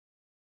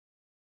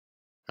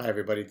Hi,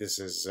 everybody. This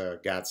is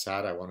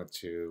Saad. I wanted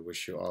to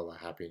wish you all a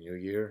happy new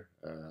year.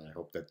 I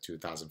hope that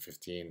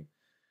 2015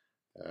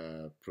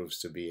 proves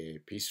to be a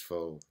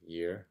peaceful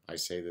year. I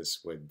say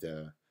this with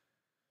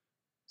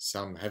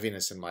some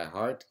heaviness in my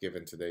heart,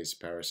 given today's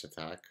Paris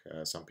attack.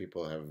 Some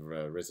people have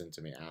written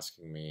to me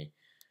asking me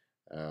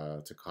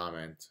to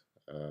comment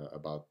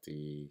about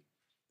the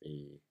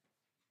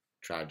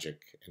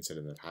tragic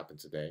incident that happened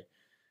today.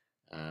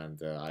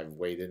 And I've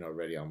weighed in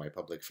already on my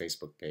public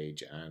Facebook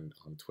page and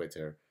on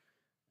Twitter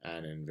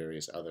and in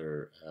various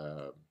other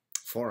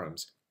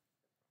forums.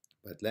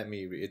 But let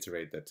me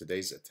reiterate that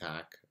today's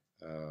attack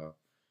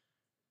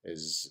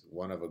is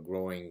one of a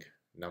growing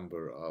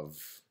number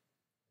of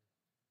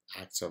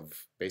acts of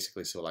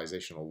basically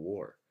civilizational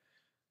war.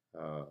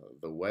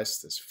 The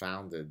West is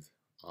founded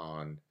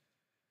on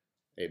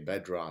a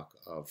bedrock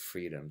of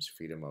freedoms: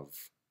 freedom of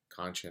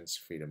conscience,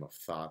 freedom of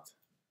thought,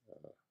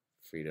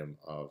 freedom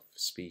of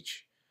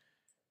speech,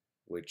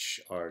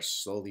 which are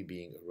slowly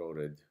being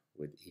eroded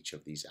with each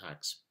of these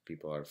acts.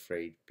 People are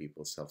afraid,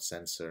 people self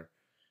censor,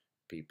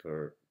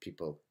 people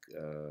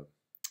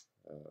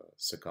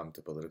succumb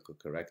to political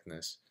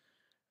correctness,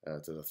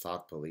 to the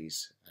thought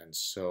police. And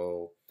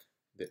so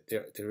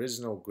there is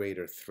no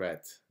greater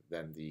threat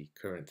than the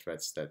current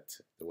threats that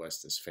the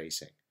West is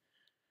facing.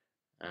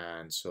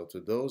 And so, to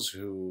those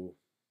who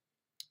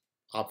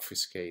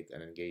obfuscate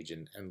and engage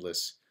in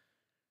endless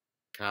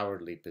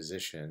cowardly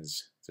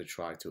positions to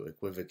try to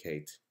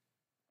equivocate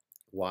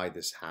why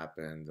this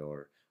happened,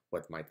 or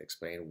what might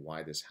explain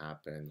why this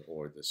happened,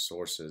 or the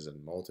sources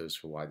and motives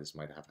for why this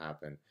might have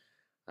happened,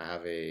 I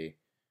have a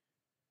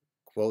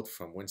quote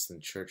from Winston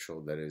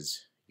Churchill that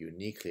is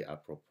uniquely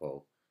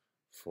apropos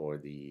for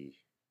the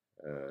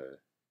uh,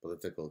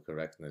 political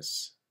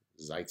correctness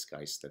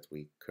zeitgeist that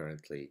we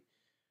currently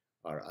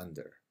are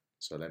under.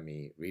 So let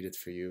me read it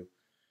for you.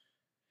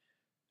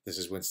 This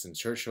is Winston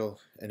Churchill.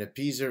 An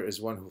appeaser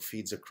is one who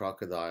feeds a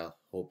crocodile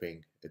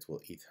hoping it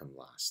will eat him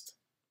last.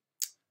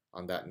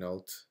 On that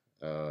note,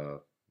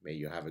 may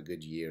you have a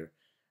good year,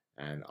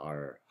 and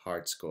our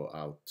hearts go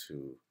out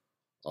to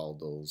all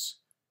those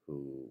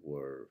who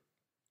were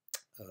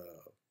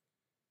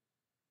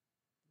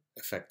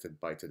affected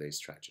by today's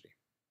tragedy.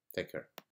 Take care.